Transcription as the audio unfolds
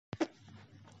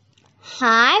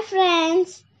Hi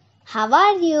friends, how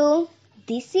are you?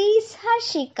 This is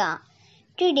Harshika.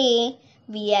 Today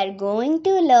we are going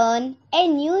to learn a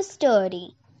new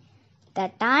story.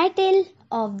 The title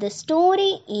of the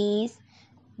story is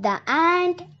The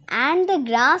Ant and the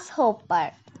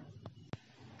Grasshopper.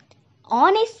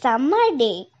 On a summer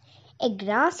day, a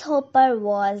grasshopper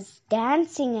was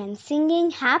dancing and singing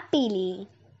happily.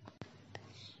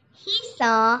 He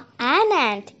saw an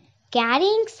ant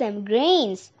carrying some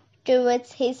grains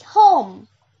towards his home.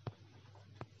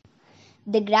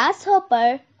 The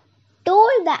grasshopper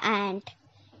told the ant,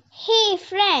 "Hey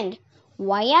friend,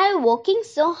 why are you working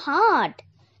so hard?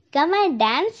 Come and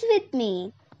dance with me."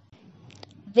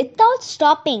 Without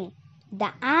stopping,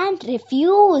 the ant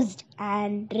refused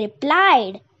and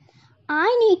replied, "I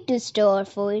need to store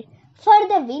food for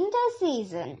the winter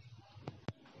season."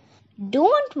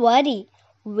 "Don't worry,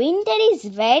 winter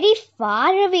is very far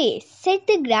away," said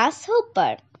the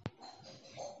grasshopper.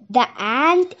 The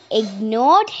ant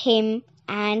ignored him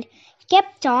and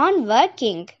kept on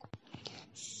working.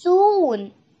 Soon,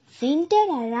 winter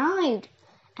arrived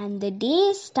and the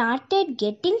days started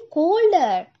getting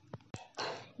colder.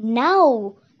 Now,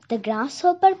 the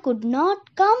grasshopper could not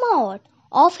come out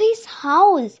of his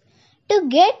house to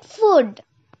get food.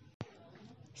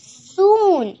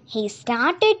 Soon, he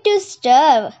started to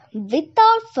starve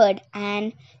without food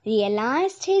and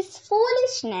realized his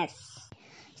foolishness.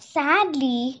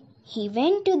 Sadly, he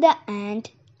went to the ant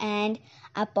and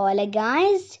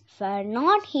apologized for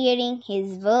not hearing his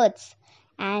words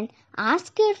and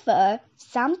asked her for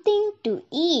something to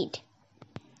eat.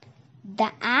 The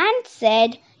ant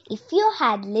said, "If you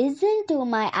had listened to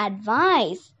my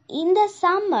advice in the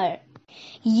summer,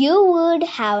 you would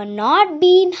have not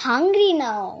been hungry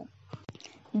now."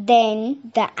 Then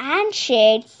the ant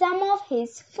shared some of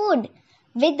his food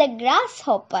with the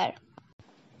grasshopper.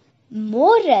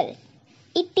 Moral: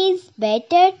 it is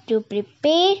better to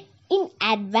prepare in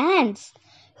advance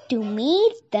to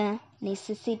meet the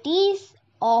necessities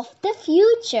of the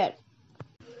future.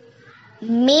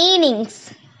 Meanings: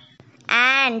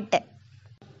 ant,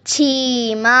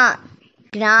 చీమ,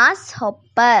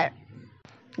 grasshopper,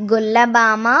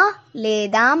 గుల్లబామ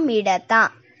లేదా మిడత,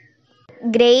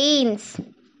 grains,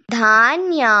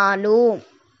 ధాన్యాలు,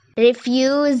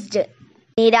 refused,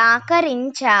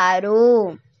 నిరాకరించారు,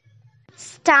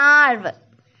 starve,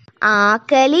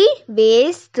 ఆకలి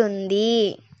వేస్తుంది,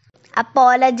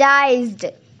 apologized,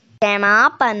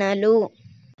 క్షమాపణలు.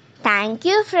 Thank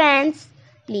you friends.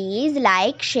 Please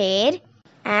like, share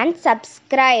and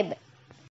subscribe.